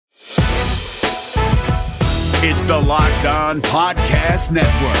It's the Locked On Podcast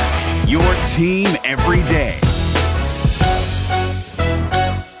Network, your team every day.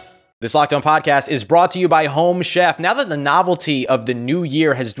 This Locked On Podcast is brought to you by Home Chef. Now that the novelty of the new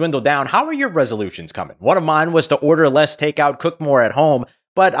year has dwindled down, how are your resolutions coming? One of mine was to order less takeout, cook more at home,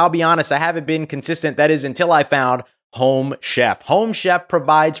 but I'll be honest, I haven't been consistent. That is until I found Home Chef. Home Chef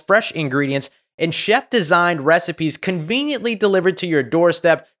provides fresh ingredients and chef-designed recipes conveniently delivered to your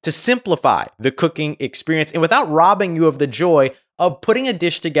doorstep to simplify the cooking experience and without robbing you of the joy of putting a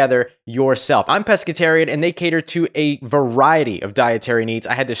dish together yourself. I'm pescatarian and they cater to a variety of dietary needs.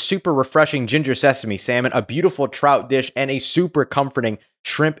 I had this super refreshing ginger sesame salmon, a beautiful trout dish, and a super comforting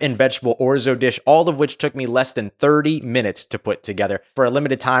shrimp and vegetable orzo dish, all of which took me less than 30 minutes to put together. For a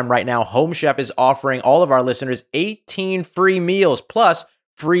limited time right now, Home Chef is offering all of our listeners 18 free meals plus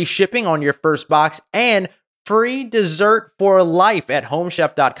free shipping on your first box and free dessert for life at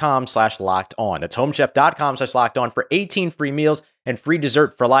homechef.com/lockedon. That's homechef.com/lockedon for 18 free meals and free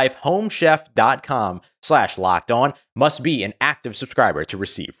dessert for life. Homechef.com/lockedon. Must be an active subscriber to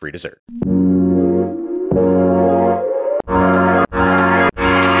receive free dessert.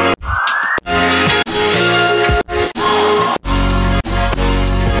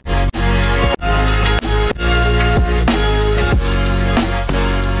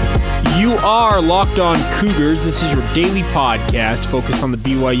 Locked On Cougars. This is your daily podcast focused on the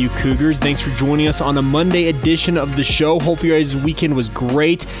BYU Cougars. Thanks for joining us on the Monday edition of the show. Hopefully your guys' weekend was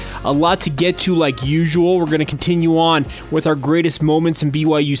great. A lot to get to like usual. We're going to continue on with our greatest moments in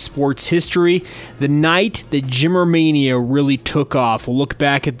BYU sports history. The night that Jimmermania really took off. We'll look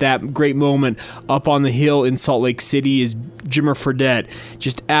back at that great moment up on the hill in Salt Lake City as Jimmer Fredette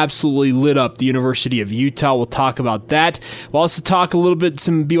just absolutely lit up the University of Utah. We'll talk about that. We'll also talk a little bit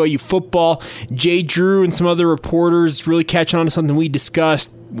some BYU football. Jay Drew and some other reporters really catching on to something we discussed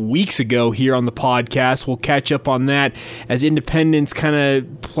weeks ago here on the podcast. We'll catch up on that as independents kind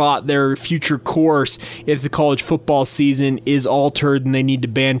of plot their future course if the college football season is altered and they need to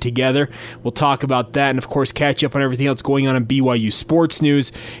band together. We'll talk about that and, of course, catch up on everything else going on in BYU sports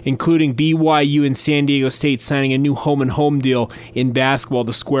news, including BYU and San Diego State signing a new home-and-home deal in basketball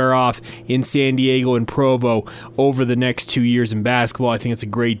to square off in San Diego and Provo over the next 2 years in basketball. I think it's a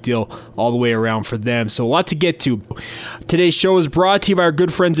great deal all the way around for them. So a lot to get to. Today's show is brought to you by our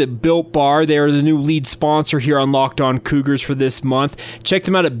good friends at Built Bar. They are the new lead sponsor here on Locked On Cougars for this month. Check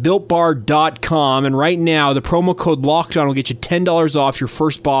them out at BuiltBar.com, and right now the promo code LOCKEDON will get you $10 off your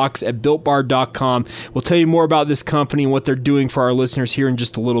first box at BuiltBar.com. We'll tell you more about this company and what they're doing for our listeners here in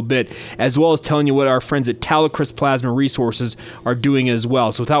just a little bit, as well as telling you what our friends at Talocris Plasma Resources are doing as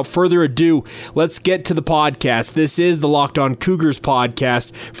well. So without further ado, let's get to the podcast. This is the Locked On Cougars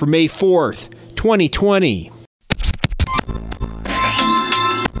podcast for May 4th, 2020.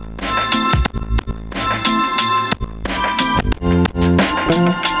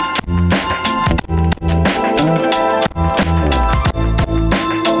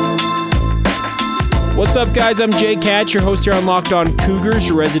 What's up, guys? I'm Jay Katz, your host here on Locked On Cougars,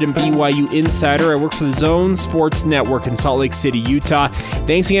 your resident BYU insider. I work for the Zone Sports Network in Salt Lake City, Utah.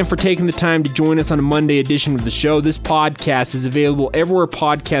 Thanks again for taking the time to join us on a Monday edition of the show. This podcast is available everywhere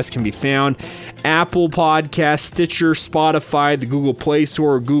podcasts can be found: Apple Podcasts, Stitcher, Spotify, the Google Play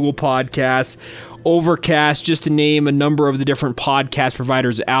Store, or Google Podcasts, Overcast, just to name a number of the different podcast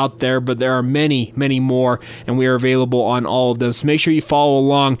providers out there, but there are many, many more, and we are available on all of them. So make sure you follow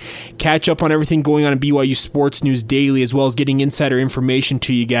along, catch up on everything going on in BYU sports news daily, as well as getting insider information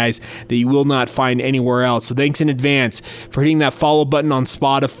to you guys that you will not find anywhere else. So thanks in advance for hitting that follow button on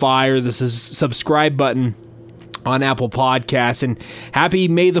Spotify or the subscribe button on Apple Podcasts, and happy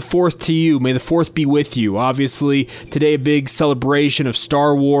May the 4th to you. May the 4th be with you. Obviously, today a big celebration of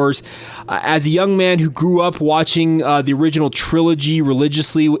Star Wars. As a young man who grew up watching the original trilogy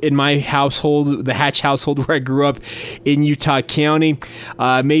religiously in my household, the Hatch household where I grew up in Utah County,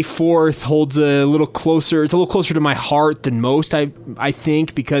 May 4th holds a little closer. It's a little closer to my heart than most, I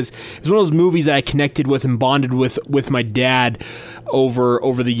think, because it was one of those movies that I connected with and bonded with my dad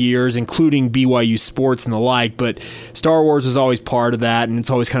over the years, including BYU sports and the like. But Star Wars is always part of that, and it's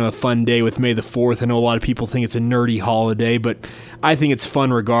always kind of a fun day with May the 4th. I know a lot of people think it's a nerdy holiday, but I think it's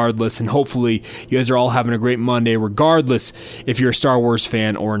fun regardless, and hopefully you guys are all having a great Monday regardless if you're a Star Wars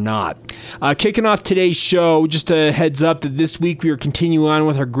fan or not. Kicking off today's show, just a heads up that this week we are continuing on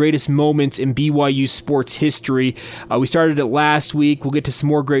with our greatest moments in BYU sports history. We started it last week. We'll get to some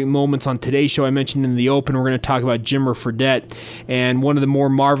more great moments on today's show. I mentioned in the open we're going to talk about Jimmer Fredette and one of the more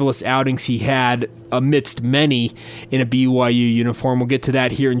marvelous outings he had amidst many many in a BYU uniform. We'll get to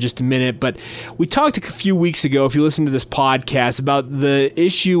that here in just a minute. But we talked a few weeks ago, if you listen to this podcast, about the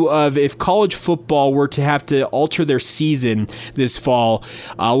issue of if college football were to have to alter their season this fall.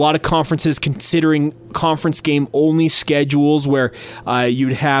 A lot of conferences considering conference game only schedules where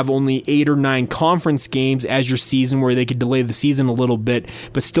you'd have only 8 or 9 conference games as your season, where they could delay the season a little bit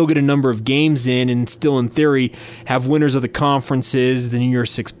but still get a number of games in, and still in theory have winners of the conferences, the New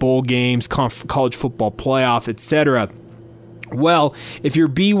Year's Six bowl games, college football playoff, etc. Well, if you're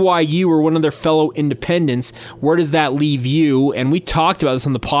BYU or one of their fellow independents, where does that leave you? And we talked about this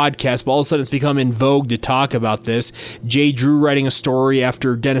on the podcast, but all of a sudden it's become in vogue to talk about this. Jay Drew writing a story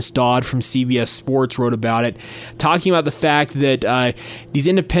after Dennis Dodd from CBS Sports wrote about it, talking about the fact that these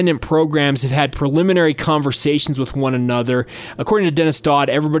independent programs have had preliminary conversations with one another. According to Dennis Dodd,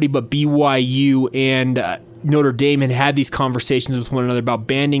 everybody but BYU and Notre Dame had these conversations with one another about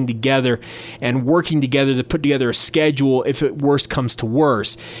banding together and working together to put together a schedule if it worst comes to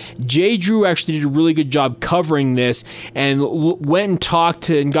worse. Jay Drew actually did a really good job covering this and went and talked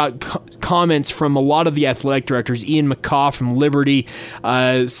to and got comments from a lot of the athletic directors. Ian McCaw from Liberty,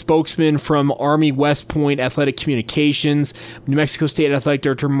 spokesman from Army West Point Athletic Communications, New Mexico State Athletic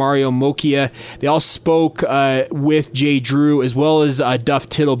Director Mario Mocchia. They all spoke with Jay Drew, as well as Duff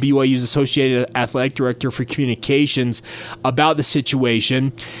Tittle, BYU's Associated Athletic Director for Communications, about the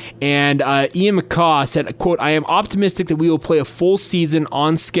situation. And Ian McCaw said, quote, "I am optimistic that we will play a full season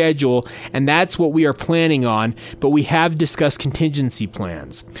on schedule, and that's what we are planning on, but we have discussed contingency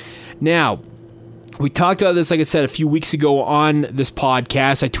plans." Now, we talked about this, like I said, a few weeks ago on this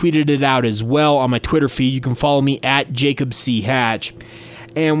podcast. I tweeted it out as well on my Twitter feed. You can follow me at Jacob C. Hatch.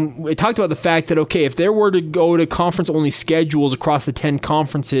 And we talked about the fact that, okay, if there were to go to conference-only schedules across the 10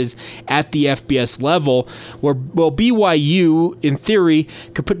 conferences at the FBS level, BYU, in theory,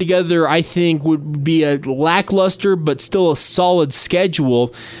 could put together, I think, would be a lackluster but still a solid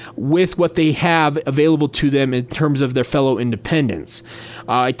schedule with what they have available to them in terms of their fellow independents.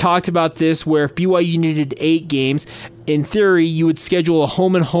 I talked about this where if BYU needed 8 games, in theory, you would schedule a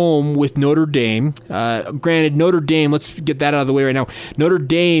home-and-home with Notre Dame. Granted, Notre Dame, let's get that out of the way right now. Notre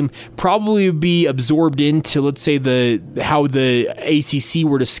Dame probably would be absorbed into, let's say, how the ACC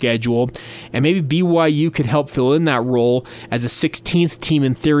were to schedule, and maybe BYU could help fill in that role as a 16th team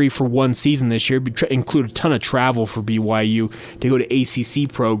in theory for one season this year. It would include a ton of travel for BYU to go to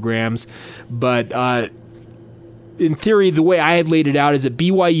ACC programs, but in theory, the way I had laid it out is that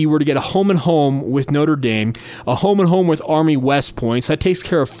BYU were to get a home-and-home with Notre Dame, a home-and-home with Army West Point. So that takes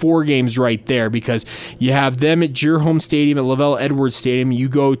care of 4 games right there, because you have them at your home stadium, at Lavelle Edwards Stadium. You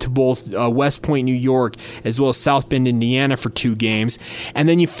go to both West Point, New York, as well as South Bend, Indiana for 2 games. And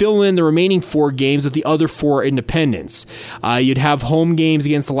then you fill in the remaining 4 games with the other 4 independents. You'd have home games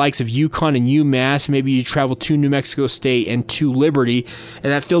against the likes of UConn and UMass. Maybe you travel to New Mexico State and to Liberty,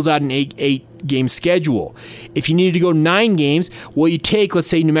 and that fills out an 8-game schedule. If you needed to go 9 games, well, you take, let's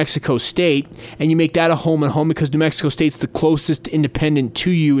say, New Mexico State, and you make that a home-and-home because New Mexico State's the closest independent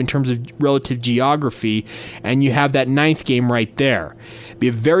to you in terms of relative geography, and you have that 9th game right there. Be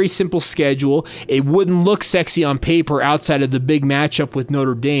a very simple schedule. It wouldn't look sexy on paper outside of the big matchup with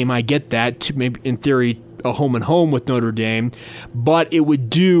Notre Dame. I get that, maybe in theory, a home-and-home with Notre Dame, but it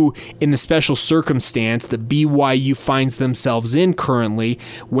would do in the special circumstance that BYU finds themselves in currently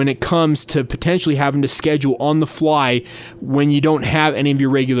when it comes to potentially having to schedule on the fly when you don't have any of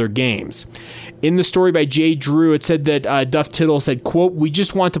your regular games. In the story by Jay Drew, it said that Duff Tittle said, quote, "We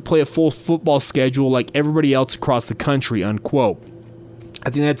just want to play a full football schedule like everybody else across the country," unquote. I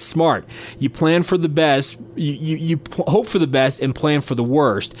think that's smart. You plan for the best, you hope for the best and plan for the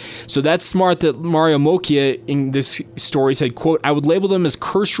worst. So that's smart that Mario Mocchia in this story said, quote, "I would label them as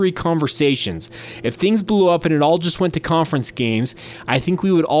cursory conversations. If things blew up and it all just went to conference games, I think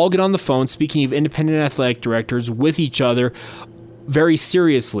we would all get on the phone, speaking of independent athletic directors, with each other very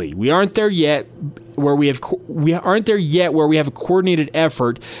seriously. We aren't there yet where we have a coordinated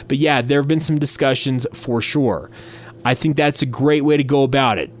effort, but yeah, there have been some discussions for sure." I think that's a great way to go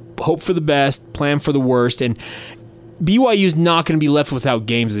about it. Hope for the best, plan for the worst, and BYU is not going to be left without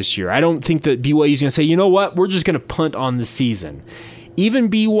games this year. I don't think that BYU is going to say, you know what, we're just going to punt on the season. Even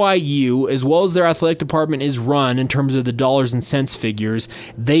BYU, as well as their athletic department is run in terms of the dollars and cents figures,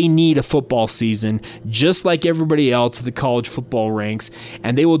 they need a football season, just like everybody else at the college football ranks,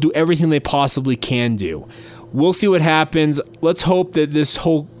 and they will do everything they possibly can do. We'll see what happens. Let's hope that this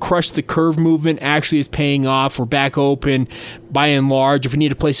whole crush the curve movement actually is paying off. We're back open by and large. If we need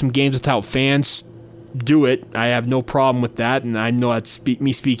to play some games without fans, do it. I have no problem with that, and I know that's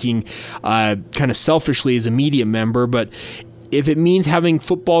me speaking kind of selfishly as a media member, but if it means having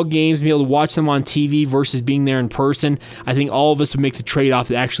football games, be able to watch them on TV versus being there in person, I think all of us would make the trade-off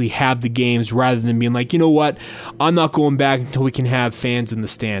to actually have the games rather than being like, you know what, I'm not going back until we can have fans in the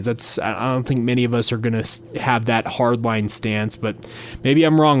stands. I don't think many of us are going to have that hardline stance, but maybe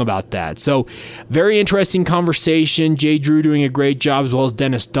I'm wrong about that. So very interesting conversation. Jay Drew doing a great job as well as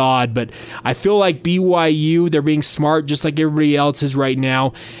Dennis Dodd, but I feel like BYU, they're being smart just like everybody else is right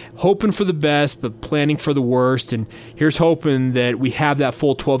now, hoping for the best but planning for the worst, and here's hoping that we have that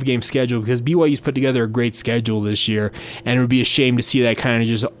full 12-game schedule because BYU's put together a great schedule this year, and it would be a shame to see that kind of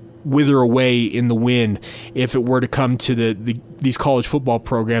just wither away in the wind if it were to come to these college football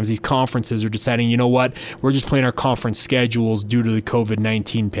programs. These conferences are deciding, you know what, we're just playing our conference schedules due to the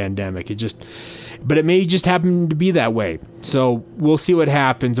COVID-19 pandemic. But it may just happen to be that way. So we'll see what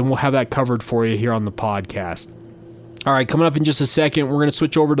happens, and we'll have that covered for you here on the podcast. All right, coming up in just a second, we're going to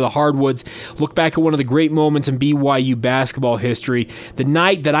switch over to the hardwoods, look back at one of the great moments in BYU basketball history, the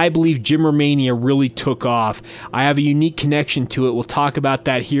night that I believe Jimmermania really took off. I have a unique connection to it. We'll talk about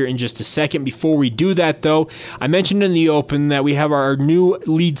that here in just a second. Before we do that, though, I mentioned in the open that we have our new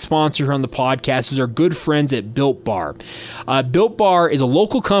lead sponsor here on the podcast is our good friends at Built Bar. Built Bar is a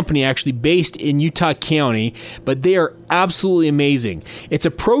local company actually based in Utah County, but they are absolutely amazing. It's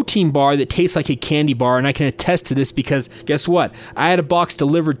a protein bar that tastes like a candy bar, and I can attest to this because guess what? I had a box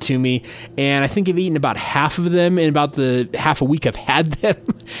delivered to me, and I think I've eaten about half of them in about the half a week I've had them.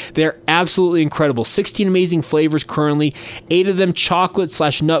 They're absolutely incredible. 16 amazing flavors currently, 8 of them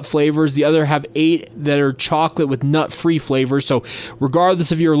chocolate/nut flavors. The other have 8 that are chocolate with nut-free flavors. So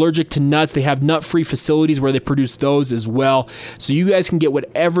regardless if you're allergic to nuts, they have nut-free facilities where they produce those as well. So you guys can get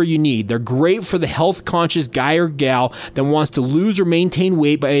whatever you need. They're great for the health-conscious guy or gal that wants to lose or maintain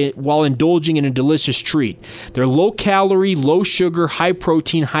weight while indulging in a delicious treat. They're low-calorie, low-sugar,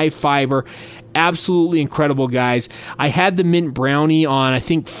 high-protein, high-fiber. Absolutely incredible, guys. I had the mint brownie on, I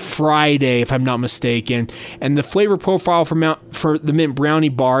think, Friday, if I'm not mistaken, and the flavor profile for the mint brownie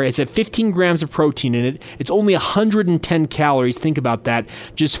bar is at 15 grams of protein in it. It's only 110 calories. Think about that.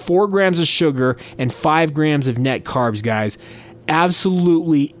 Just 4 grams of sugar and 5 grams of net carbs, guys.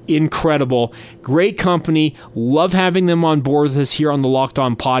 Absolutely incredible. Great company. Love having them on board with us here on the Locked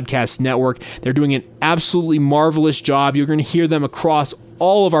On Podcast Network. They're doing an absolutely marvelous job. You're going to hear them across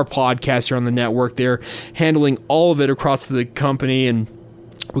all of our podcasts here on the network. They're handling all of it across the company, and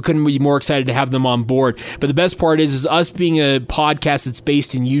we couldn't be more excited to have them on board. But the best part is us being a podcast that's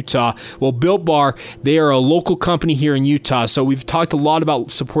based in Utah. Well, Built Bar, they are a local company here in Utah. So we've talked a lot about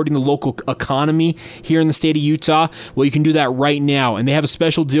supporting the local economy here in the state of Utah. Well, you can do that right now. And they have a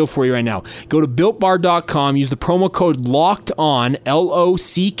special deal for you right now. Go to BuiltBar.com, use the promo code LOCKEDON,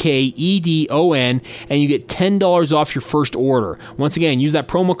 LOCKEDON, and you get $10 off your first order. Once again, use that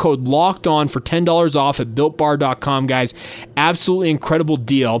promo code LOCKEDON for $10 off at BuiltBar.com, guys. Absolutely incredible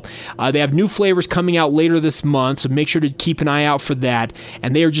deal. They have new flavors coming out later this month, so make sure to keep an eye out for that.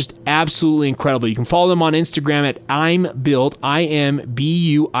 And they are just absolutely incredible. You can follow them on Instagram at I'mBuilt,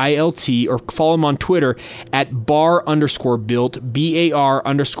 I'mBuilt, or follow them on Twitter at bar_built,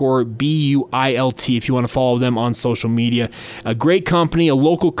 BAR_BUILT, if you want to follow them on social media. A great company, a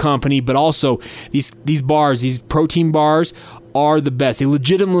local company, but also these bars, these protein bars, are the best. They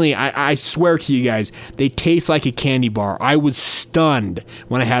legitimately, I swear to you guys, they taste like a candy bar. I was stunned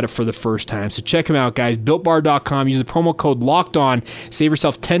when I had it for the first time. So check them out, guys. BuiltBar.com. Use the promo code LOCKEDON. Save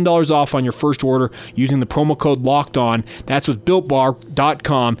yourself $10 off on your first order using the promo code LOCKEDON. That's with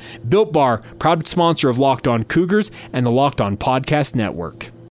BuiltBar.com. Built Bar, proud sponsor of Locked On Cougars and the Locked On Podcast Network.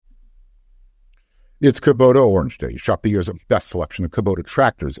 It's Kubota Orange Day. Shop the year's best selection of Kubota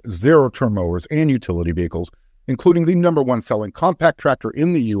tractors, zero-turn mowers, and utility vehicles, including the #1 selling compact tractor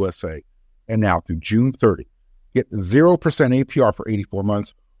in the USA. And now through June 30, get 0% APR for 84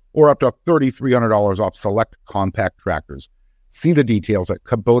 months or up to $3,300 off select compact tractors. See the details at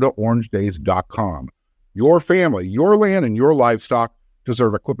KubotaOrangeDays.com. Your family, your land, and your livestock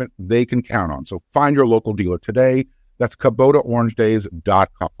deserve equipment they can count on. So find your local dealer today. That's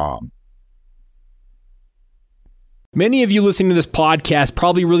KubotaOrangeDays.com. Many of you listening to this podcast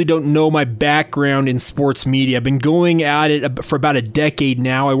probably really don't know my background in sports media. I've been going at it for about a decade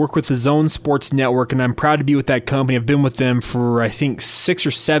now. I work with the Zone Sports Network, and I'm proud to be with that company. I've been with them for, I think, 6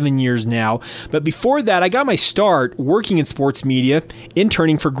 or 7 years now. But before that, I got my start working in sports media,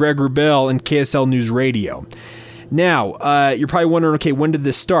 interning for Greg Wrubell and KSL News Radio. Now, you're probably wondering, okay, when did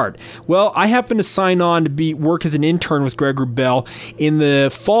this start? Well, I happened to sign on to work as an intern with Greg Wrubell in the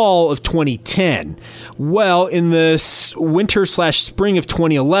fall of 2010. Well, in the winter/spring of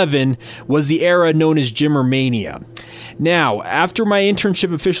 2011 was the era known as Jimmermania. Now, after my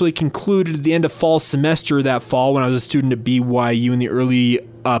internship officially concluded at the end of fall semester that fall when I was a student at BYU in the early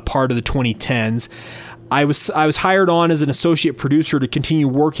part of the 2010s, I was hired on as an associate producer to continue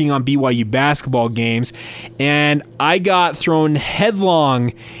working on BYU basketball games, and I got thrown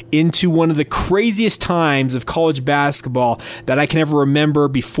headlong into one of the craziest times of college basketball that I can ever remember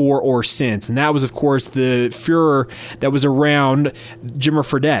before or since, and that was, of course, the furor that was around Jimmer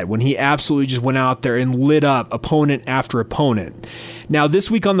Fredette when he absolutely just went out there and lit up opponent after opponent. Now,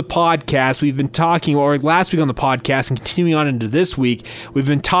 this week on the podcast, we've been talking, or last week on the podcast and continuing on into this week, we've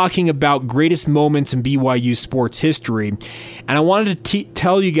been talking about greatest moments in BYU sports history. And I wanted to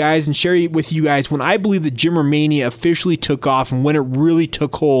tell you guys and share with you guys when I believe that Jimmermania officially took off and when it really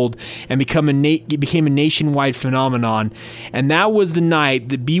took hold and became a nationwide phenomenon. And that was the night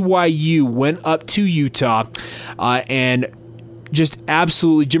that BYU went up to Utah and just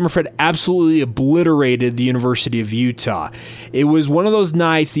absolutely, Jimmer Fredette absolutely obliterated the University of Utah. It was one of those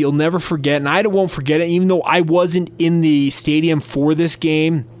nights that you'll never forget, and I won't forget it, even though I wasn't in the stadium for this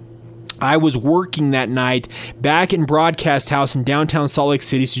game. I was working that night back in Broadcast House in downtown Salt Lake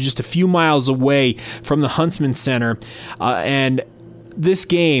City, so just a few miles away from the Huntsman Center, and this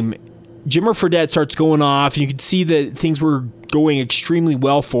game, Jimmer Fredette starts going off, and you could see that things were going extremely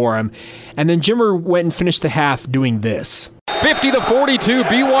well for him, and then Jimmer went and finished the half doing this. 50-42,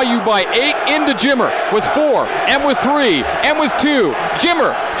 BYU by 8 into Jimmer with 4 and with 3 and with 2.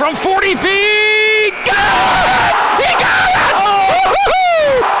 Jimmer from 40 feet. Got it! He got it! Oh!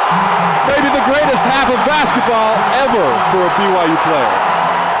 Maybe the greatest half of basketball ever for a BYU player.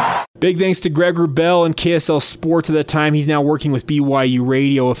 Big thanks to Greg Wrubell and KSL Sports at that time. He's now working with BYU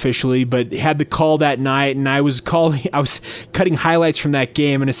Radio officially, but had the call that night, and I was cutting highlights from that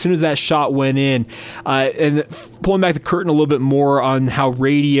game, and as soon as that shot went in, and pulling back the curtain a little bit more on how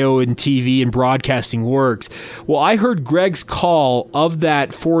radio and TV and broadcasting works, well, I heard Greg's call of that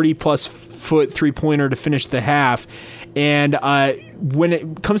 40-plus foot three-pointer to finish the half, and when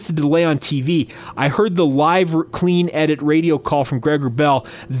it comes to delay on TV, I heard the live clean edit radio call from Greg Wrubell,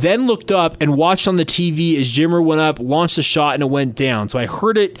 then looked up and watched on the TV as Jimmer went up, launched a shot, and it went down. So I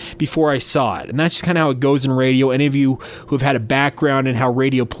heard it before I saw it. And that's just kind of how it goes in radio. Any of you who have had a background in how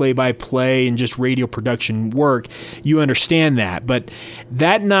radio play-by-play and just radio production work, you understand that. But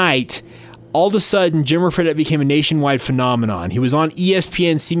that night, all of a sudden, Jimmer Fredette became a nationwide phenomenon. He was on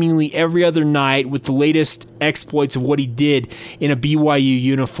ESPN seemingly every other night with the latest exploits of what he did in a BYU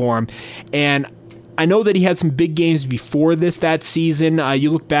uniform. And I know that he had some big games before that season.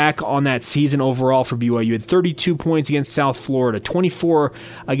 You look back on that season overall for BYU. He had 32 points against South Florida, 24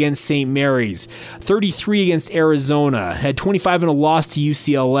 against St. Mary's, 33 against Arizona, had 25 in a loss to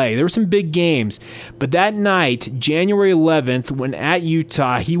UCLA. There were some big games. But that night, January 11th, when at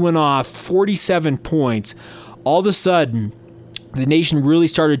Utah, he went off 47 points. All of a sudden, the nation really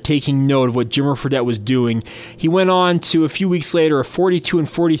started taking note of what Jimmer Fredette was doing. He went on to, a few weeks later, a 42 and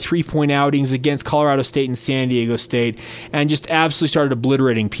 43-point outings against Colorado State and San Diego State, and just absolutely started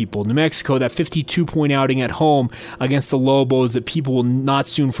obliterating people. New Mexico, that 52-point outing at home against the Lobos that people will not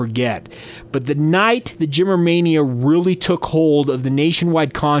soon forget. But the night that Jimmermania really took hold of the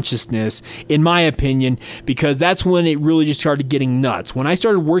nationwide consciousness, in my opinion, because that's when it really just started getting nuts. When I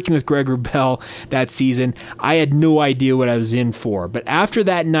started working with Greg Wrubell that season, I had no idea what I was in for. But after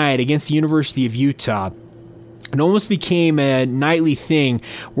that night against the University of Utah, it almost became a nightly thing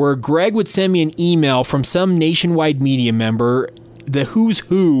where Greg would send me an email from some nationwide media member, the who's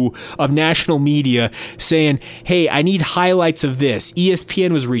who of national media, saying, hey, I need highlights of this.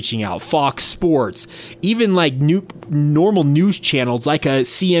 ESPN was reaching out, Fox Sports, even like normal news channels like a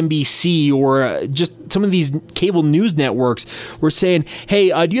CNBC or just some of these cable news networks were saying, hey,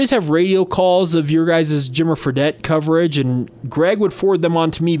 do you guys have radio calls of your guys' Jimmer Fredette coverage? And Greg would forward them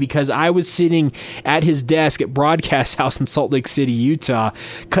on to me because I was sitting at his desk at Broadcast House in Salt Lake City, Utah,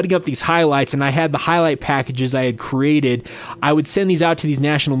 cutting up these highlights, and I had the highlight packages I had created. I would send these out to these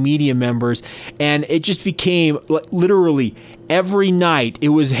national media members, and it just became literally every night it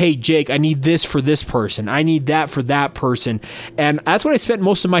was, hey, Jake, I need this for this person. I need that for that person. And that's what I spent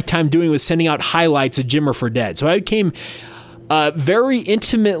most of my time doing, was sending out highlights of Jimmer Fredette. So I became very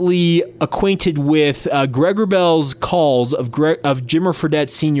intimately acquainted with Greg Wrubell's calls of Jimmer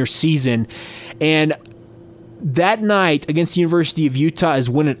Fredette's senior season. And that night against the University of Utah is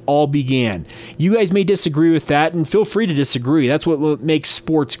when it all began. You guys may disagree with that, and feel free to disagree. That's what makes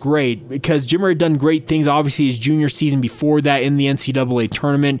sports great, because Jimmer had done great things, obviously, his junior season before that in the NCAA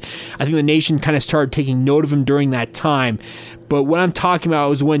tournament. I think the nation kind of started taking note of him during that time. But what I'm talking about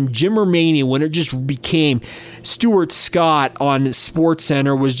was when Jimmermania, when it just became Stuart Scott on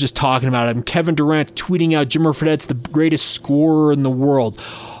SportsCenter was just talking about him. Kevin Durant tweeting out Jimmer Fredette's the greatest scorer in the world.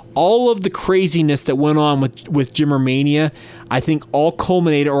 All of the craziness that went on with Jimmermania, I think all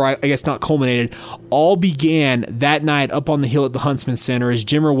culminated, or I guess not culminated, all began that night up on the hill at the Huntsman Center as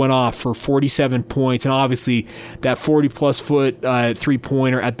Jimmer went off for 47 points. And obviously that 40-plus foot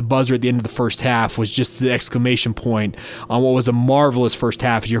three-pointer at the buzzer at the end of the first half was just the exclamation point on what was a marvelous first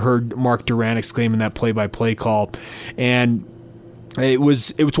half, as you heard Mark Durant exclaiming that play-by-play call. And it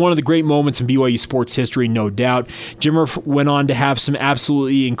was one of the great moments in BYU sports history, no doubt. Jimmer went on to have some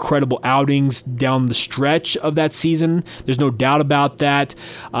absolutely incredible outings down the stretch of that season. There's no doubt about that.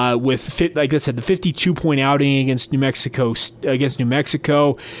 With, like I said, the 52-point outing against New Mexico. Just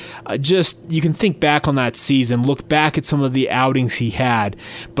you can think back on that season, look back at some of the outings he had,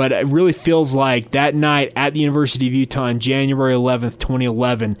 but it really feels like that night at the University of Utah on January 11th,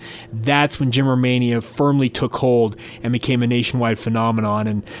 2011, that's when Jimmermania firmly took hold and became a nationwide phenomenon.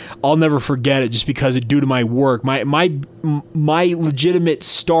 And I'll never forget it, just because it due to my work, my legitimate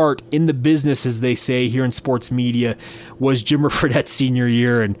start in the business, as they say here in sports media, was Jimmer Fredette's senior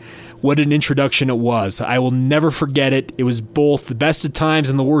year, and what an introduction it was. I will never forget it. It was both the best of times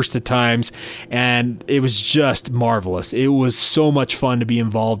and the worst of times, and it was just marvelous. It was so much fun to be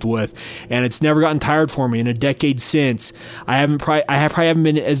involved with, and it's never gotten tired for me. In a decade since, I probably haven't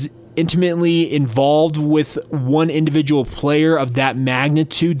been as intimately involved with one individual player of that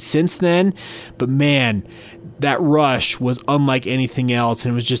magnitude since then, but man, that rush was unlike anything else,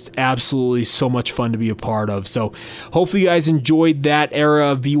 and it was just absolutely so much fun to be a part of. So hopefully you guys enjoyed that era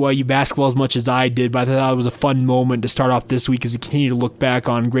of BYU basketball as much as I did, but I thought it was a fun moment to start off this week as we continue to look back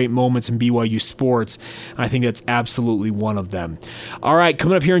on great moments in BYU sports, and I think that's absolutely one of them. All right,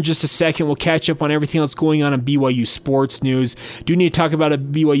 coming up here in just a second, we'll catch up on everything else going on in BYU sports news. Do need to talk about a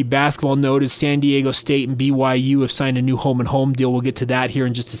BYU basketball note, as San Diego State and BYU have signed a new home-and-home deal. We'll get to that here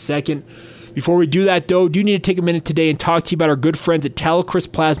in just a second. Before we do that, though, do need to take a minute today and talk to you about our good friends at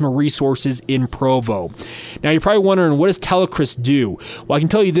Telechrist Plasma Resources in Provo. Now, you're probably wondering, what does Telechrist do? Well, I can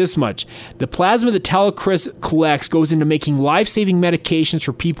tell you this much. The plasma that Telechrist collects goes into making life-saving medications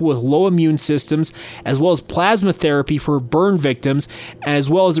for people with low immune systems, as well as plasma therapy for burn victims, as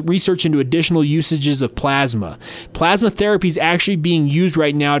well as research into additional usages of plasma. Plasma therapy is actually being used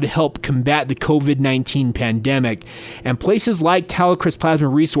right now to help combat the COVID-19 pandemic, and places like Telechrist Plasma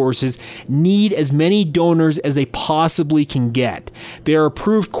Resources need as many donors as they possibly can get. They are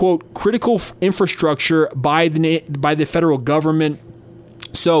approved, quote, critical infrastructure by the federal government.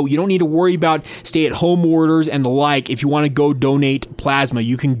 So you don't need to worry about stay-at-home orders and the like if you want to go donate plasma.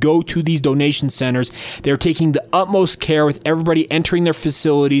 You can go to these donation centers. They're taking the utmost care with everybody entering their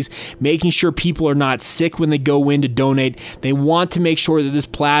facilities, making sure people are not sick when they go in to donate. They want to make sure that this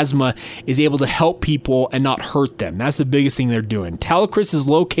plasma is able to help people and not hurt them. That's the biggest thing they're doing. Telechrist is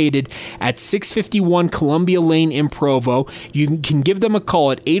located at 651 Columbia Lane in Provo. You can give them a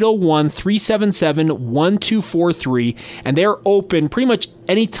call at 801-377-1243, and they're open pretty much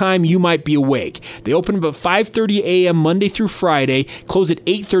anytime you might be awake. They open up at 5:30 a.m. Monday through Friday, close at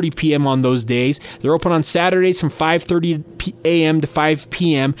 8:30 p.m. on those days. They're open on Saturdays from 5:30 a.m. to 5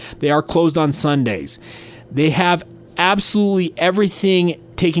 p.m. They are closed on Sundays. They have absolutely everything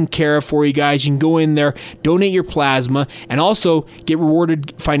taken care of for you guys. You can go in there, donate your plasma, and also get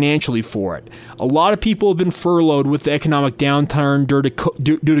rewarded financially for it. A lot of people have been furloughed with the economic downturn due to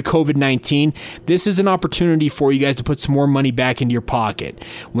COVID-19. This is an opportunity for you guys to put some more money back into your pocket.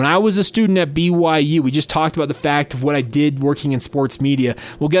 When I was a student at BYU, we just talked about the fact of what I did working in sports media.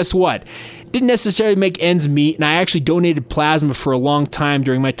 Well, guess what? Didn't necessarily make ends meet, and I actually donated plasma for a long time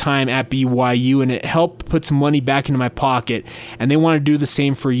during my time at BYU, and it helped put some money back into my pocket, and they want to do the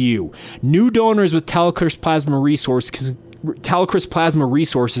same for you. New donors with Telechrist Plasma Resources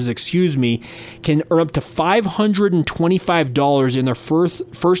can earn up to $525 in their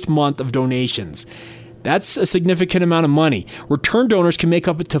first month of donations. That's a significant amount of money. Return donors can make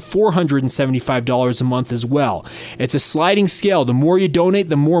up to $475 a month as well. It's a sliding scale. The more you donate,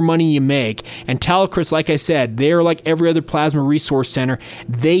 the more money you make. And Telechrist, like I said, they're like every other plasma resource center.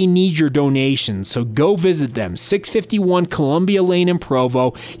 They need your donations. So go visit them. 651 Columbia Lane in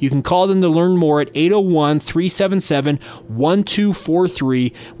Provo. You can call them to learn more at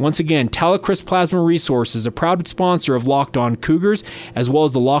 801-377-1243. Once again, Telechrist Plasma Resources, a proud sponsor of Locked On Cougars, as well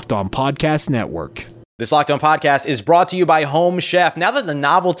as the Locked On Podcast Network. This Locked On podcast is brought to you by Home Chef. Now that the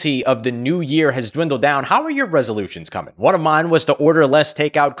novelty of the new year has dwindled down, how are your resolutions coming? One of mine was to order less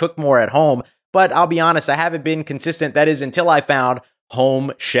takeout, cook more at home, but I'll be honest, I haven't been consistent. That is until I found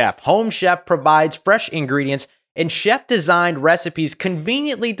Home Chef. Home Chef provides fresh ingredients and chef-designed recipes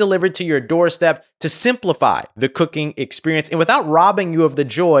conveniently delivered to your doorstep to simplify the cooking experience and without robbing you of the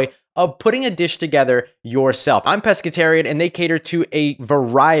joy of putting a dish together yourself. I'm pescatarian and they cater to a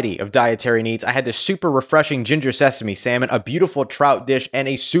variety of dietary needs. I had this super refreshing ginger sesame salmon, a beautiful trout dish, and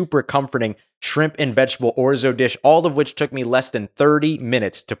a super comforting shrimp and vegetable orzo dish, all of which took me less than 30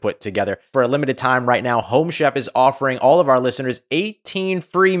 minutes to put together. For a limited time right now, Home Chef is offering all of our listeners 18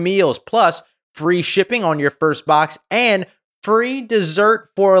 free meals plus free shipping on your first box and free dessert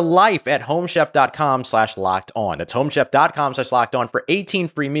for life at homechef.com/lockedon. That's homechef.com/lockedon for 18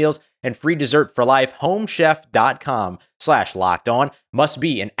 free meals and free dessert for life. Homechef.com/lockedon. Must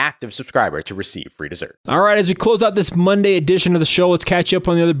be an active subscriber to receive free dessert. All right, as we close out this Monday edition of the show, let's catch up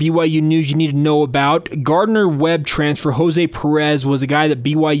on the other BYU news you need to know about. Gardner Webb transfer Jose Perez was a guy that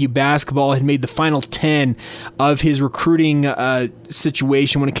BYU basketball had made the final 10 of his recruiting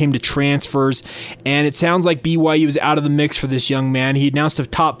situation when it came to transfers, and it sounds like BYU is out of the mix for this young man. He announced a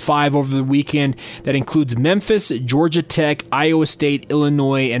top 5 over the weekend that includes Memphis, Georgia Tech, Iowa State,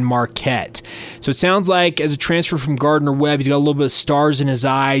 Illinois, and Marquette. So it sounds like as a transfer from Gardner Webb, he's got a little bit of stars in his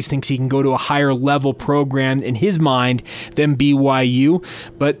eyes, thinks he can go to a higher level program in his mind than BYU.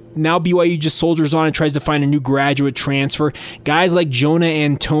 But now BYU just soldiers on and tries to find a new graduate transfer. Guys like Jonah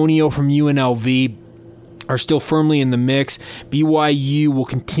Antonio from UNLV are still firmly in the mix. BYU will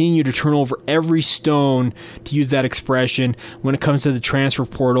continue to turn over every stone, to use that expression, when it comes to the transfer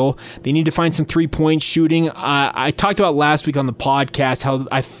portal. They need to find some three-point shooting. I talked about last week on the podcast how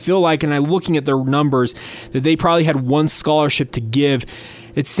I feel like, and I'm looking at their numbers, that they probably had one scholarship to give.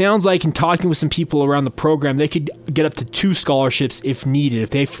 It sounds like in talking with some people around the program, they could get up to 2 scholarships if needed.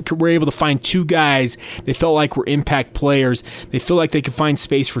 If they were able to find 2 guys they felt like were impact players, they feel like they could find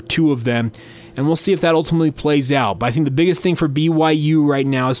space for 2 of them. And we'll see if that ultimately plays out. But I think the biggest thing for BYU right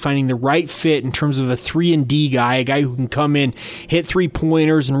now is finding the right fit in terms of a 3-and-D guy, a guy who can come in, hit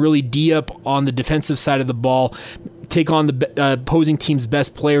 3-pointers, and really D up on the defensive side of the ball, take on the opposing team's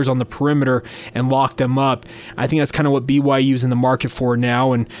best players on the perimeter and lock them up. I think that's kind of what BYU is in the market for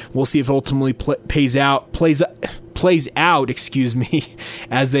now, and we'll see if it ultimately plays out,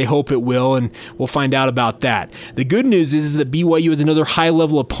 as they hope it will, and we'll find out about that. The good news is that BYU has another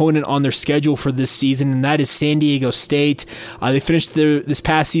high-level opponent on their schedule for this season, and that is San Diego State. They finished this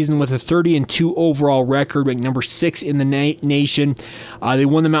past season with a 30-2 overall record, ranked number 6 in the nation. They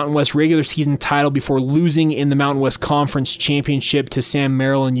won the Mountain West regular season title before losing in the Mountain West Conference Championship to Sam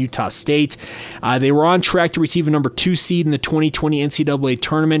Merrill and Utah State. They were on track to receive a number 2 seed in the 2020 NCAA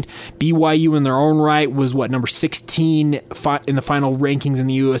tournament. BYU in their own right was, number 16 in the final rankings in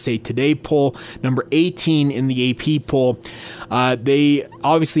the USA Today poll, number 18 in the AP poll. They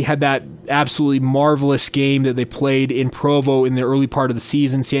obviously had that absolutely marvelous game that they played in Provo in the early part of the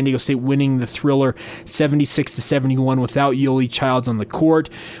season. San Diego State winning the thriller 76-71 without Yoli Childs on the court.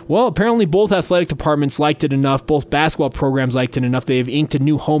 Well, apparently both athletic departments liked it enough. Both basketball programs liked it enough. They have inked a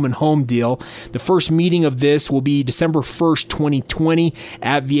new home-and-home deal. The first meeting of this will be December 1st, 2020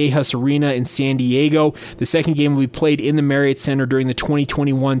 at Viejas Arena in San Diego. The second game will be played in the Marriott Center during the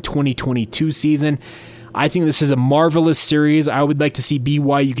 2021-2022 season. I think this is a marvelous series. I would like to see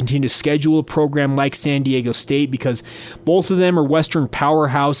BYU continue to schedule a program like San Diego State because both of them are Western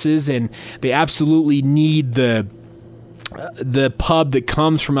powerhouses and they absolutely need the pub that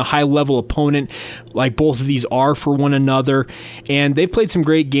comes from a high-level opponent like both of these are for one another, and they've played some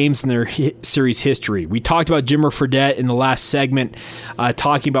great games in their series history. We talked about Jimmer Fredette in the last segment,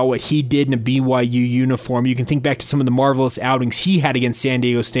 talking about what he did in a BYU uniform. You can think back to some of the marvelous outings he had against San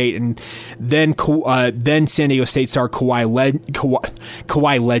Diego State, and then San Diego State star Kawhi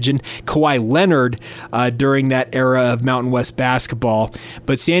Leonard during that era of Mountain West basketball.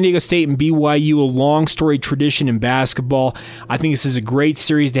 But San Diego State and BYU, a long storied tradition in basketball. I think this is a great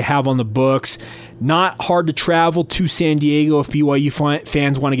series to have on the books. Not hard to travel to San Diego if BYU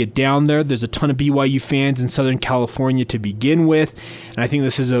fans want to get down there. There's a ton of BYU fans in Southern California to begin with, and I think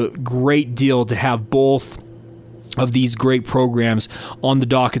this is a great deal to have both of these great programs on the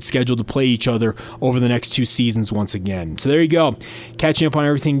docket scheduled to play each other over the next 2 seasons once again. So there you go. Catching up on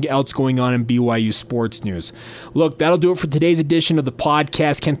everything else going on in BYU sports news. Look, that'll do it for today's edition of the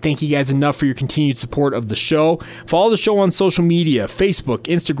podcast. Can't thank you guys enough for your continued support of the show. Follow the show on social media, Facebook,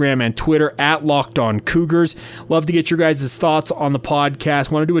 Instagram, and Twitter at Locked On Cougars. Love to get your guys' thoughts on the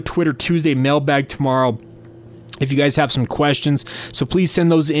podcast. Want to do a Twitter Tuesday mailbag tomorrow. if you guys have some questions. So please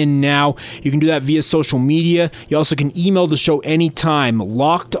send those in now. You can do that via social media. You also can email the show anytime,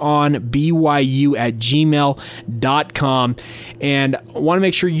 lockedonbyu@gmail.com. And I want to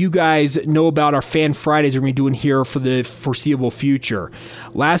make sure you guys know about our Fan Fridays we're going to be doing here for the foreseeable future.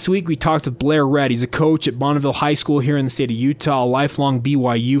 Last week, we talked with Blair Redd. He's a coach at Bonneville High School here in the state of Utah, a lifelong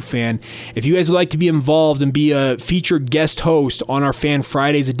BYU fan. If you guys would like to be involved and be a featured guest host on our Fan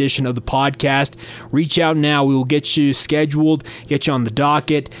Fridays edition of the podcast, reach out now. We will get you scheduled, get you on the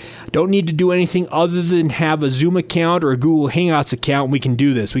docket. Don't need to do anything other than have a Zoom account or a Google Hangouts account, and we can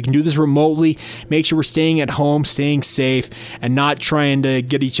do this. We can do this remotely, make sure we're staying at home, staying safe, and not trying to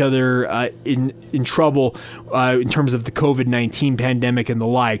get each other in trouble in terms of the COVID-19 pandemic and the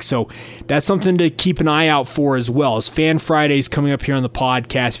like. So that's something to keep an eye out for as well. As Fan Fridays coming up here on the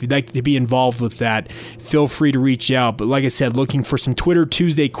podcast, if you'd like to be involved with that, feel free to reach out. But like I said, looking for some Twitter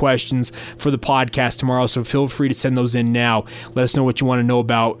Tuesday questions for the podcast tomorrow, so feel free to send those in now. Let us know what you want to know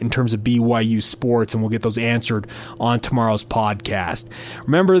about in terms of BYU sports, and we'll get those answered on tomorrow's podcast.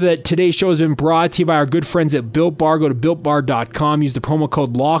 Remember that today's show has been brought to you by our good friends at Built Bar. Go to BuiltBar.com, use the promo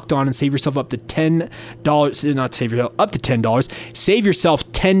code LOCKEDON, and save yourself up to $10. Not save yourself, up to $10. Save yourself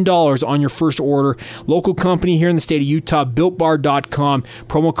 $10 on your first order. Local company here in the state of Utah, BuiltBar.com,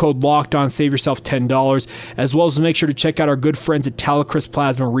 promo code LOCKEDON, save yourself $10, as well as make sure to check out our good friends at Talicris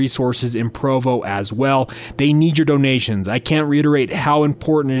Plasma Resources in Provo as well. They need your donations. I can't reiterate how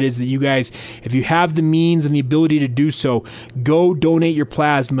important it is that you guys, if you have the means and the ability to do so, go donate your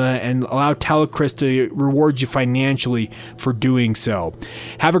plasma and allow Talicris to reward you financially for doing so.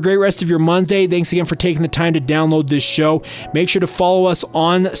 Have a great rest of your Monday. Thanks again for taking the time to download this show. Make sure to follow us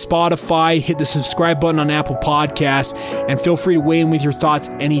on Spotify, hit the subscribe button on Apple Podcasts, and feel free to weigh in with your thoughts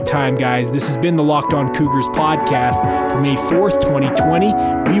anytime, guys. This has been the Locked On Cougars podcast for May 4th,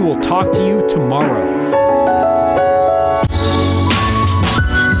 2020. We will talk to you tomorrow.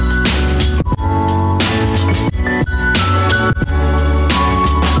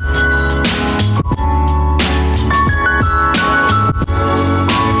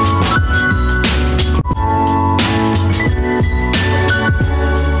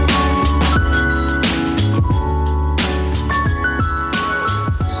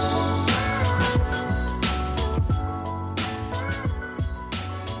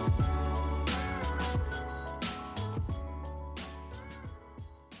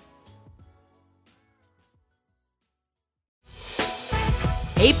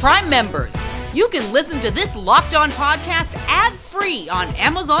 Hey, Prime members, you can listen to this Locked On podcast ad-free on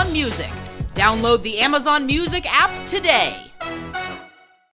Amazon Music. Download the Amazon Music app today.